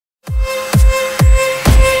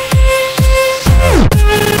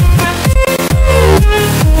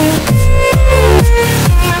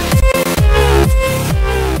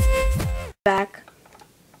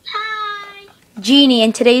Jeannie,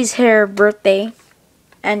 and today's her birthday.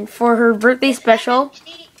 And for her birthday special,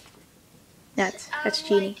 that's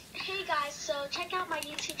Jeannie. Hey guys, so check out my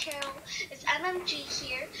YouTube channel. It's MMG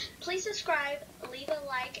here. Please subscribe, leave a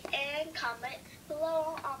like, and comment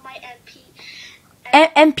below on my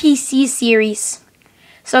NPC series.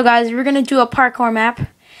 So guys, we're gonna do a parkour map,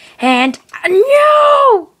 and no.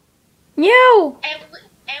 Oh no!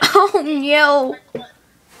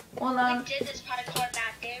 Hold on. We did this parkour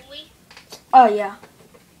map, didn't we? Oh yeah.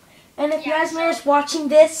 And if Yasmir is watching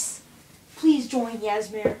this, please join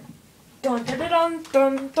Yasmir. Dun dun dun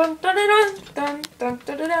dun dun dun dun dun dun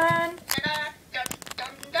dun dun.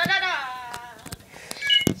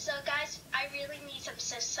 So guys, I really need some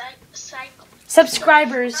subscribers.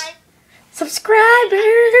 Subscribers!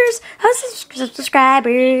 Subscribers!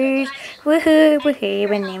 Woohoo!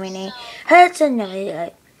 Woohoo! That's another.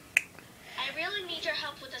 I really need your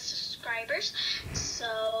help with the subscribers,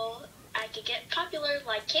 so I could get popular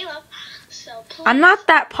like Caleb. So please. I'm not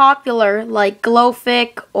that popular like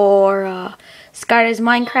Glowfic or Sky's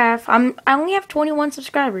Minecraft. I only have 21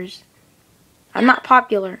 subscribers. I'm not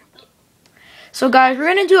popular. So guys, we're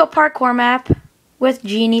gonna do a parkour map with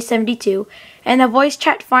Genie72, and the voice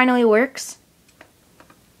chat finally works.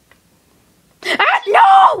 Ah,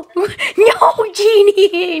 no! No,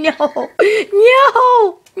 Genie! No!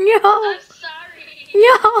 No! No! I'm sorry.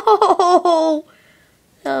 No!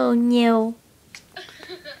 Oh no.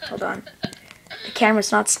 Hold on. The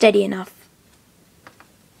camera's not steady enough.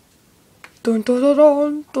 Dun dun dun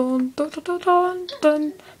dun dun dun dun dun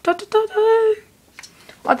dun dun dun dun.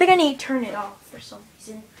 I think I need to turn it off for some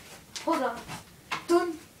reason. Hold on.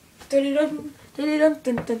 Dun dun dun dun dun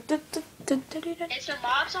dun dun dun dun dun. Is the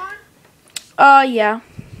mobs on? Yeah.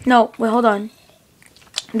 No, wait, hold on.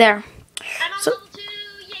 There. I'm on So, level 2,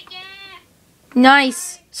 yeah.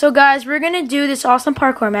 nice. So guys, we're gonna do this awesome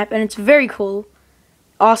parkour map, and it's very cool.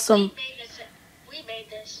 Awesome. We made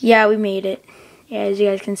this. Yeah, we made it. Yeah, as you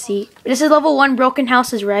guys can see. This is level 1 broken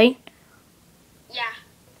houses, right? Yeah.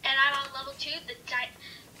 And I'm on level 2, the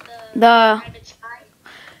diamond sky.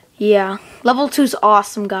 Yeah. Level 2 is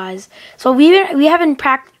awesome, guys. So we have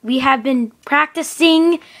been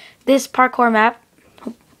practicing this parkour map.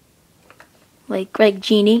 Like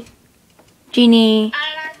Genie. And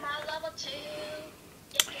I'm on level 2.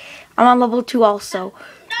 I'm on level 2 also.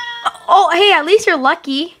 No! Oh, hey, at least you're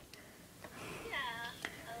lucky. Yeah,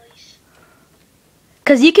 at least.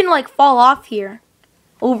 Because you can, like, fall off here.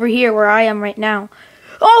 Over here where I am right now.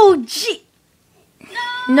 Oh, gee.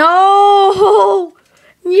 No!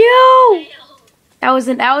 No! That was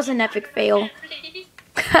an epic fail.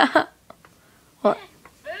 What?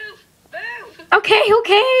 Move! Okay.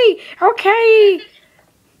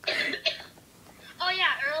 Oh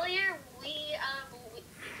yeah, earlier we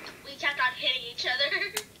kept on hitting each other.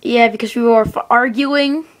 Yeah, because we were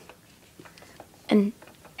arguing. And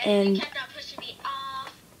you kept on pushing me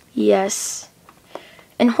off. yes.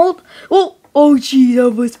 And hold. Oh, gee,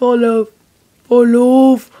 that was fall off.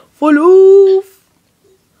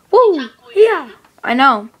 Woo! Yeah, I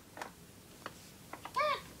know.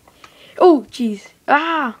 Oh, jeez.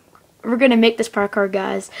 Ah, we're gonna make this parkour,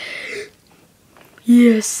 guys.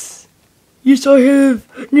 Yes, I have.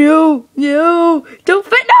 No, don't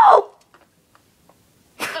fit. No!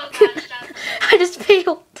 Oh gosh, I just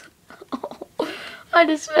failed. Oh, I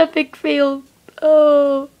just epic failed.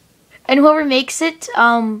 Oh, and whoever makes it,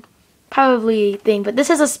 probably thing. But this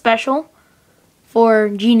is a special for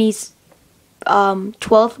Genie's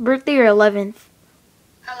 12th birthday or 11th.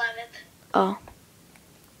 11th. Oh.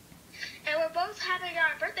 And we're both having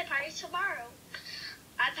our birthday parties tomorrow.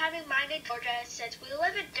 I'm having mine in Georgia since we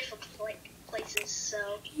live in different places,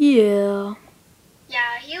 so. Yeah.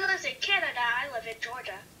 Yeah, he lives in Canada, I live in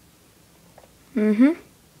Georgia.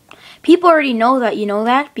 People already know that, you know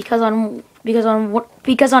that, because on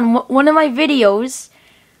one of my videos,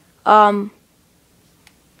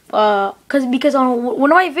 because on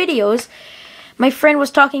one of my videos, my friend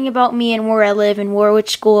was talking about me and where I live and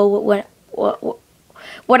which school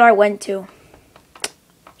what I went to.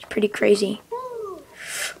 It's pretty crazy.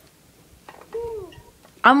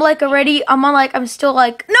 I'm still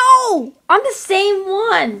like, no! I'm the same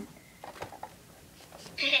one!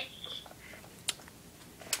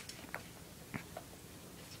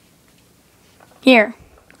 Here,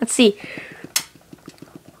 let's see.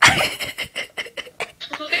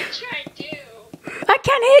 What should I do? I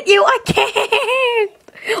can't hit you, I can't!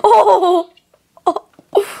 Oh!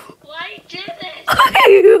 Why did this? Stop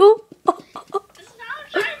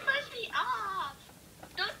Trying to push me off.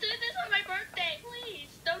 Don't do this on my birthday,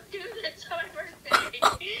 please. Don't do this on my birthday.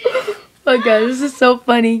 Oh, guys, this is so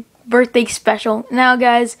funny. Birthday special. Now,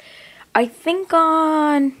 guys, I think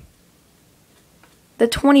on the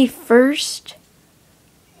 21st.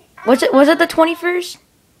 Was it the 21st?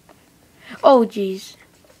 Oh jeez.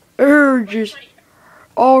 Oh jeez.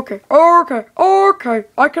 Okay.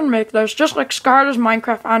 I can make this. Just like Sky does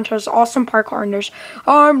Minecraft and has awesome parkour in this.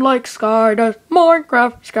 I'm like Sky does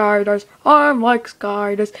Minecraft, Sky does. I'm like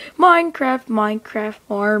Sky does Minecraft,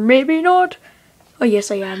 or maybe not. Oh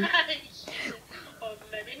yes I am. Or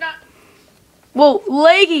maybe not. Whoa,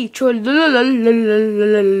 leggy. Hey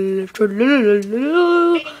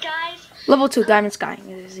guys. Level 2 Diamond Sky.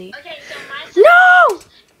 Okay, so No!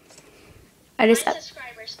 I my just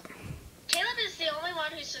subscribers. Caleb is the only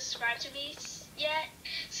one who's subscribed to me yet,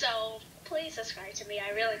 so please subscribe to me.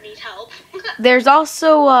 I really need help. There's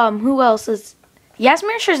also who else is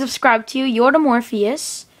Yasmin should subscribe to you. You're the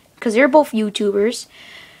Morpheus, because you're both YouTubers.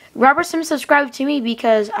 Robert Sim subscribed to me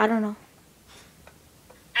because I don't know.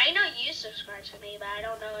 I know you subscribe to me, but I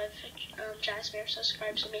don't know if Jasmine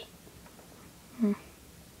subscribes to me.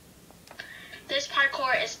 This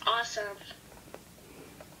parkour is awesome.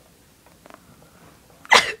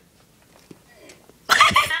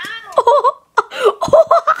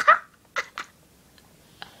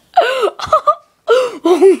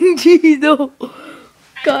 Oh jeez, no.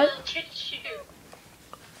 God.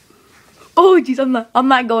 Oh jeez, I'm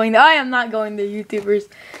not going there. I am not going there, YouTubers.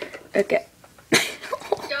 Okay.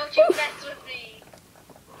 Don't you mess with me.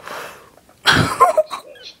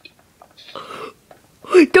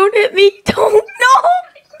 Don't hit me. Don't. No.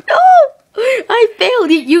 I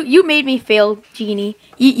failed. You made me fail, Genie.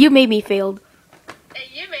 You made me fail. And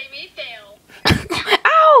you made me fail.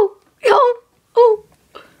 Ow. No. Oh.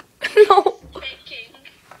 No. Thinking.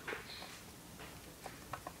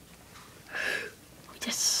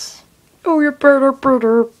 Yes. Oh, you're birder.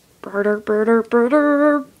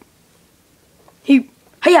 Hey.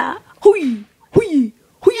 Hiya. Hoi.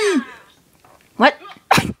 What?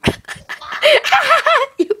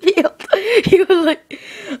 You failed. You were like,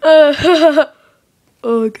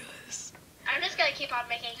 oh, guys. I'm just gonna keep on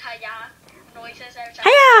making hiya noises every time.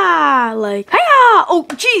 Hiya! Like, hiya! Oh,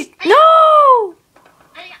 jeez, no!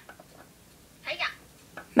 Hiya. Hiya.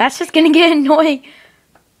 That's just gonna get annoying.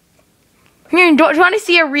 Here, do you want to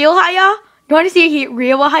see a real hiya? Do you want to see a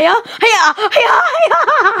real hiya? Hiya!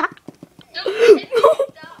 Don't hit me.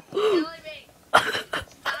 Stop killing me.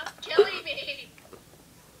 Stop killing me.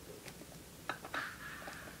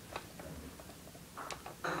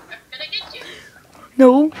 I'm gonna get you.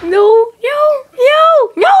 No.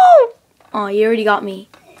 Oh, you already got me.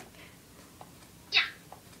 Yeah.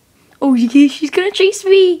 Oh, she's gonna chase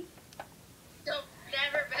me. Don't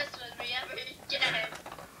never mess with me ever again.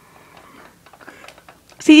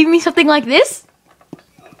 See me something like this?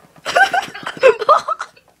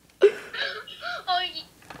 Oh,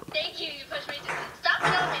 thank you. You pushed me to. Stop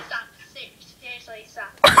killing me. Stop. Seriously,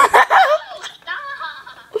 stop. Stop.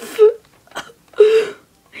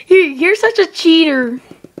 You're such a cheater.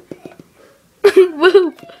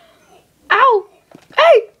 Whoop. Ow.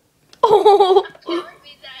 Hey. Oh. Stop killing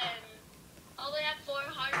me then. Only have 4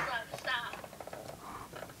 hearts left. Stop.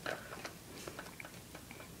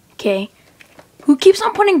 Okay. Who keeps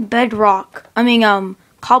on putting bedrock?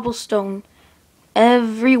 Cobblestone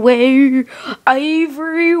everywhere.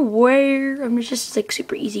 I'm just like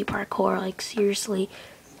super easy parkour. Like seriously.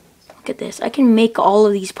 Look at this. I can make all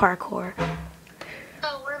of these parkour.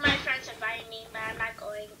 Oh, one of my friends invited me, but I'm not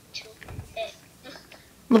going to it.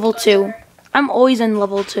 Level 2. I'm always in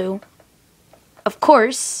level 2. Of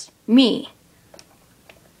course, me.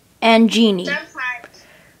 And Genie. Sometimes.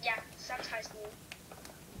 Yeah, sometimes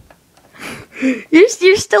me.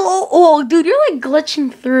 You're still oh dude, you're like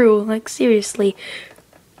glitching through. Like seriously.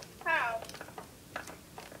 How?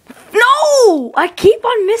 No! I keep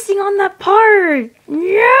on missing on that part.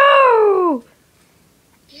 No!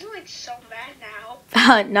 You're like so mad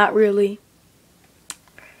now. Not really.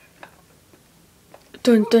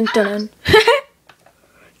 Dun dun dun.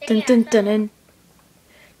 Dun dun dun.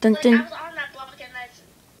 Dun Like, I dun. was on that block and that's.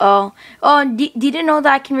 Oh, did you know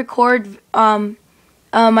that I can record my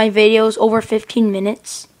videos over 15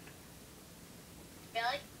 minutes?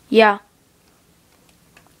 Really? Yeah.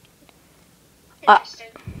 Interesting.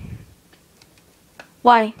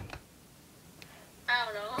 Why? I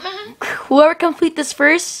don't know. Whoever complete this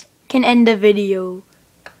first can end the video.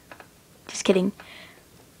 Just kidding.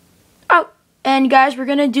 Oh, and guys, we're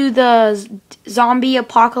gonna do the zombie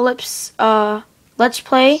apocalypse let's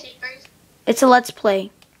play. Secrets? It's a let's play.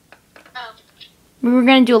 Oh. We're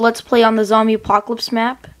gonna do a let's play on the zombie apocalypse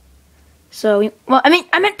map. So, well, I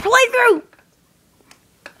meant playthrough.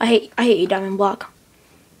 I hate you, Diamond Block.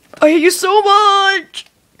 I hate you so much.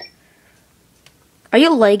 Are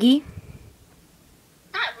you leggy?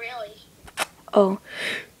 Oh.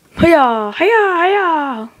 Hiya, hiya,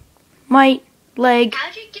 hiya. My leg.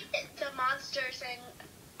 How'd you get the monsters thing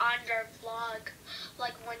on your vlog,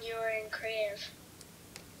 like when you were in creative?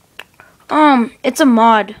 It's a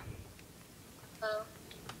mod. Oh.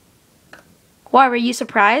 Why, were you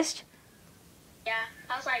surprised? Yeah,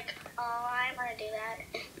 I was like, oh, I want to do that.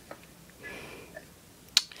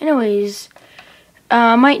 Anyways,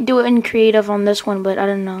 I might do it in creative on this one, but I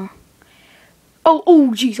don't know.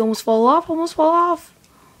 Oh, jeez, almost fall off.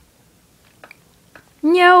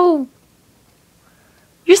 No.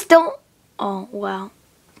 You're still, oh, wow.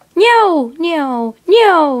 No.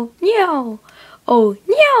 Oh,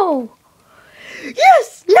 no.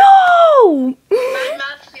 Yes, no. My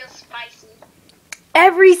mouth feels spicy.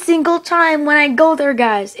 Every single time when I go there,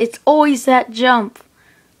 guys, it's always that jump.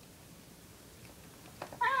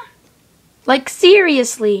 Like,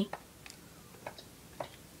 seriously.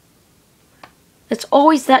 It's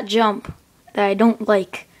always that jump that I don't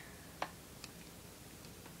like.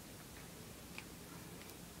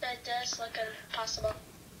 That does look impossible.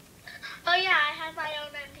 Oh yeah, I have my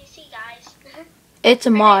own NPC, guys. It's a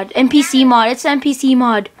mod. NPC mod. It's an NPC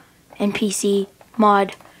mod. NPC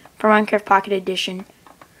mod for Minecraft Pocket Edition.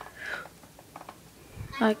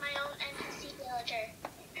 I have my own NPC villager.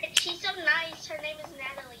 She's so nice. Her name is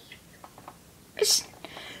Natalie.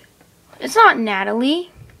 It's not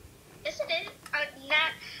Natalie. Yes, it is.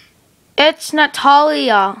 It's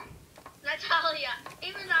Natalia. Natalia.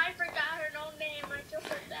 Even I forgot her own name. I feel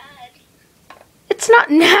so bad. It's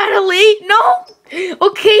not Natalie. No.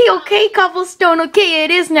 Okay, Cobblestone. Okay,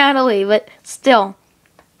 it is Natalie, but still.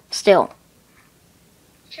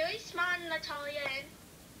 Should we spawn Natalia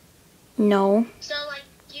in? No. So, like,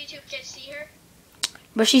 YouTube can see her?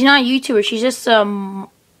 But she's not a YouTuber. She's just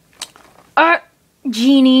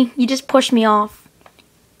Genie. You just pushed me off.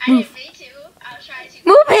 I didn't mean to. I was trying to.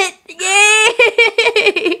 Move it!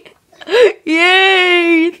 Yay!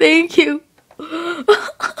 Yay! Thank you. Spawn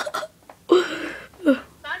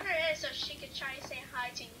her in so she can try to say hi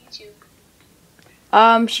to YouTube.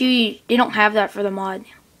 They don't have that for the mod.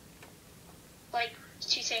 Like,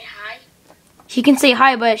 to say hi? She can say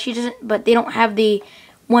hi, but she doesn't. But they don't have the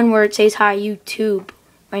one where it says hi YouTube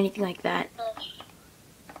or anything like that. Oh.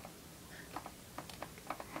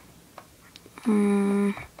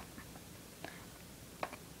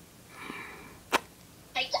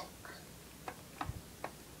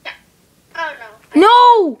 Oh no.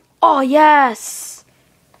 No! Oh yes!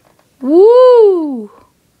 Woo!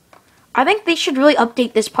 I think they should really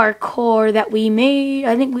update this parkour that we made.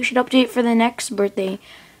 I think we should update for the next birthday.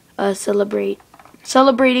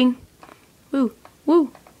 Celebrating. Woo!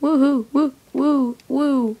 Woo! Woohoo! Woo! Woo!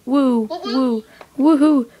 Woo! Woo! Woo!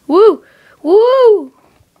 Woohoo! Woo! Woo!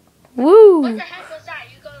 Woo! What the heck was that?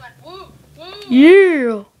 You go like woo, woo.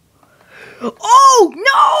 Yeah. Oh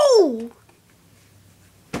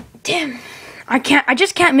no! Damn. I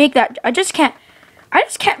just can't make that. I just can't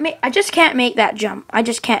make that jump. I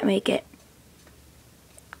just can't make it.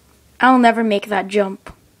 I'll never make that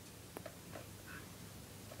jump.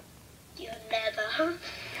 You'll never.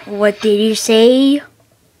 What did you say?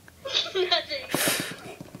 Nothing.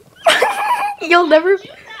 You'll never. Okay.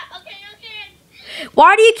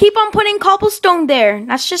 Why do you keep on putting cobblestone there?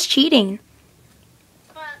 That's just cheating.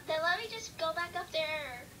 Then let me just go back up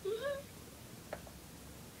there.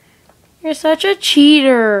 You're such a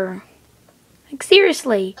cheater. Like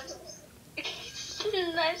seriously.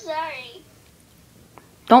 I'm sorry.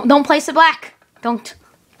 Don't place it black. Don't.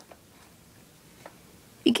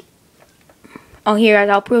 Oh, here,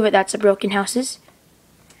 I'll prove it. That's the broken houses.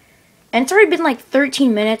 And it's already been like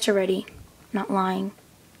 13 minutes already. Not lying.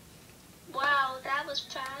 Wow, that was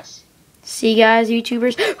fast. See, guys,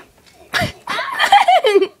 YouTubers.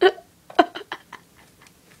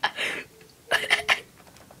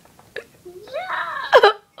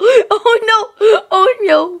 Oh no! Oh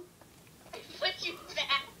no! Put you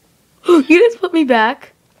back. You just put me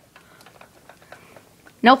back.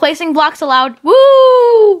 No placing blocks allowed.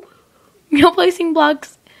 Woo! No placing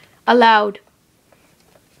blocks allowed.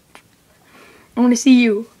 I want to see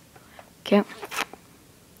you. Okay.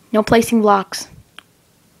 No placing blocks.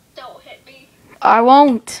 Don't hit me. I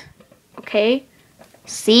won't. Okay?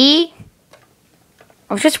 See?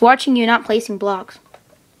 I was just watching you, not placing blocks.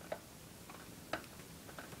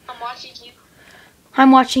 I'm watching you.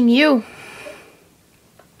 I'm watching you.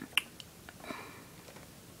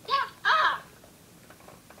 Yeah. Ah.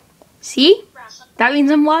 See? That means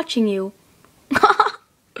I'm watching you.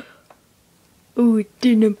 Ooh,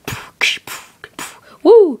 didn't.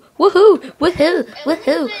 Woo! Woohoo! Woohoo!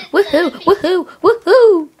 Woohoo! Woohoo! Woohoo!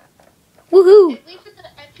 Woohoo! Woohoo! If we put the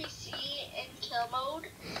NPC in kill mode,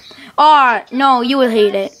 Oh, no, you would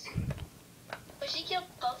hate it. Would she kill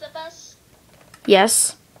both of us?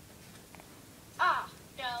 Yes. Ah,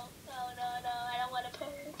 no, I don't want to put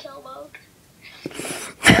her in kill mode.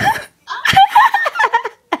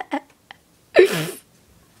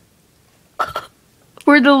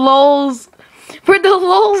 We're the lols. We're the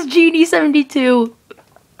lols, Genie 72.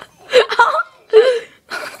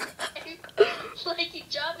 Like you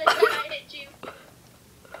jump and then I hit you.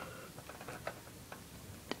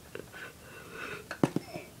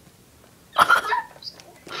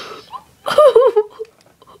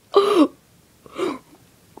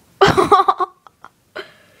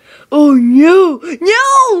 Oh no!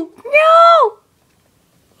 No! No!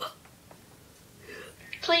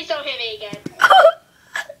 Please don't hit me again.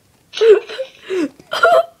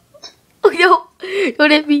 Oh no!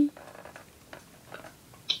 Don't hit me.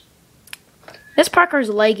 This parkour's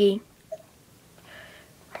leggy.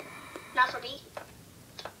 Not for me.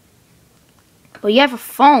 Well, you have a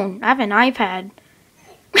phone. I have an iPad.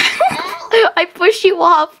 I push you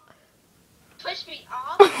off. Push me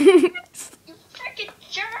off? You freaking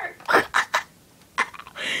jerk!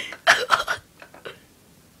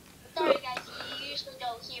 Sorry guys, you usually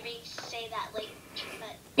don't hear me say that late,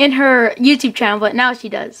 but In her YouTube channel, but now she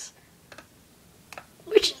does.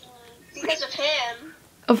 Which, because of him.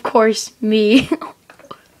 of course, me.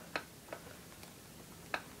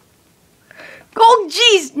 Oh,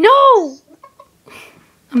 jeez, no!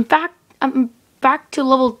 I'm back to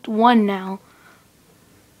level 1 now.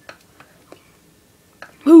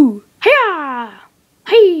 Ooh, hiya!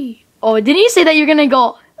 Hey! Oh, didn't you say that you're gonna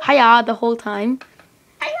go hiya the whole time?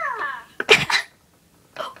 Hiya! Hiya!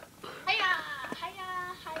 Hiya! Hiya!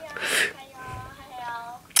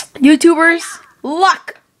 Hiya! YouTubers,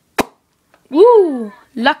 luck! Woo!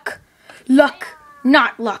 Luck. Luck.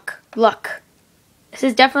 Not luck. Luck. This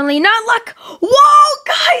is definitely not luck. Whoa,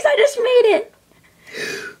 guys, I just made it.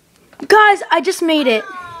 Guys, I just made it.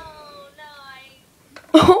 Oh, no,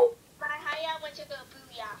 Oh. my hiya went to go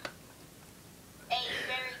booyah. A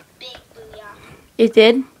very big booyah. It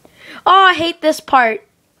did? Oh, I hate this part.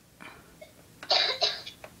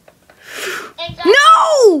 And guys,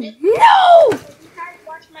 No! No! if you guys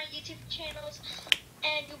watch my YouTube channels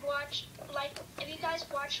and you watch, like, if you guys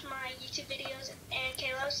watch my YouTube videos and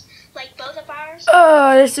Caleb's, like both of ours,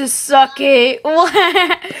 Oh, this is sucky. What?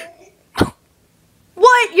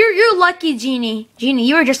 What? You're lucky, Genie. Genie,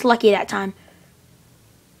 you were just lucky that time.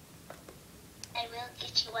 I will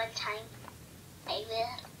get you one time. I will.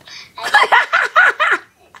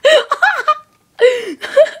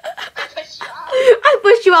 I pushed you off. I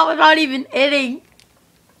pushed you out without even hitting.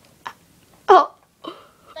 Oh. But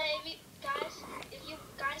if you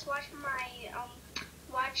guys watch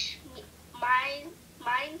my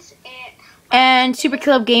mine's And Super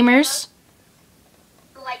Club Gamers.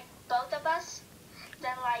 like both of us,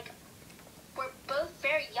 then like we're both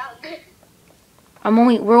very young.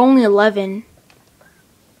 We're only 11.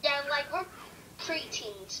 Yeah, like we're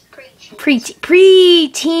preteens. Pre-teens.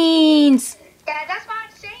 Yeah, that's what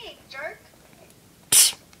I'm saying, jerk.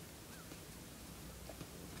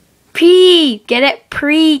 Get it?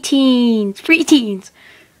 Pre-teens. Preteens.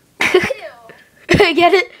 Ew.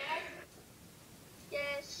 Get it?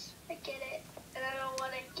 Yes, I get it, and I don't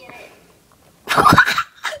want to get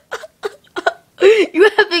it. You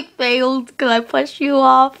epic failed because I pushed you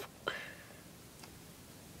off.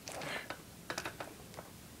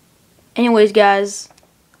 Anyways, guys,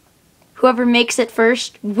 whoever makes it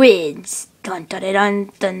first wins. Dun dun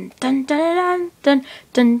dun dun dun dun dun dun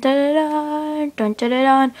dun dun dun dun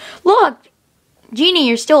dun. Look, Genie,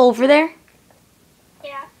 you're still over there.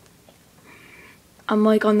 Yeah. I'm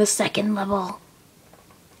like on the second level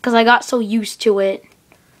because I got so used to it.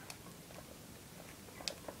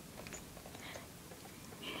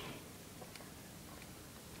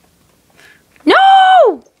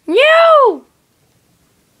 No! No!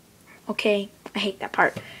 Okay, I hate that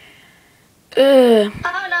part. Ugh.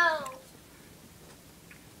 Oh no.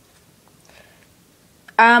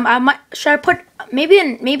 I might. Should I put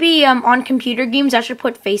maybe on computer games? I should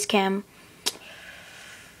put face cam.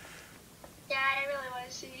 Yeah, I really want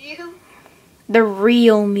to see you. The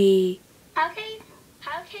real me. How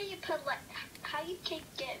can you put like how you can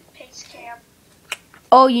get face cam?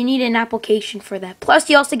 Oh, you need an application for that. Plus,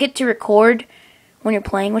 you also get to record when you're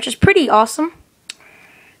playing, which is pretty awesome.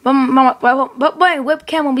 But my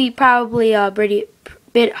webcam will be probably pretty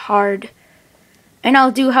bit hard, and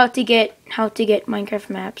I'll do how to get Minecraft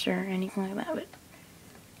maps or anything like that. But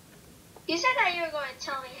You said that you were going to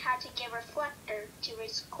tell me how to get reflector to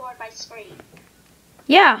record my screen.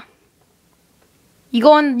 yeah. You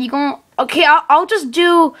go. Okay, I'll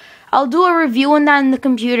do a review on that in the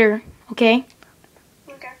computer. Okay.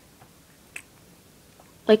 Okay.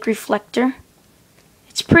 Like reflector.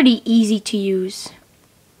 It's pretty easy to use.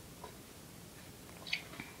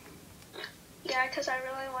 Yeah, because I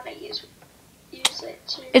really want to use it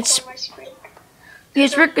to record It's my screen.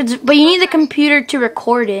 but you need the computer to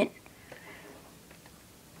record it.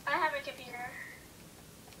 I have a computer.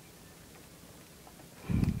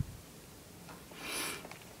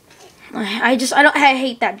 I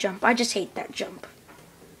hate that jump. I just hate that jump.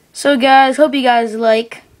 So guys, hope you guys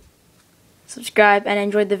like, subscribe, and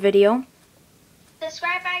enjoyed the video.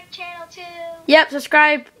 Subscribe my channel too. Yep,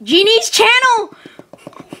 subscribe. Genie's channel!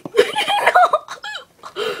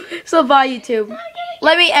 So bye YouTube.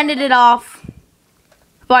 Let me end it off.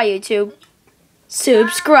 Bye YouTube.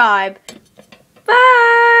 Subscribe.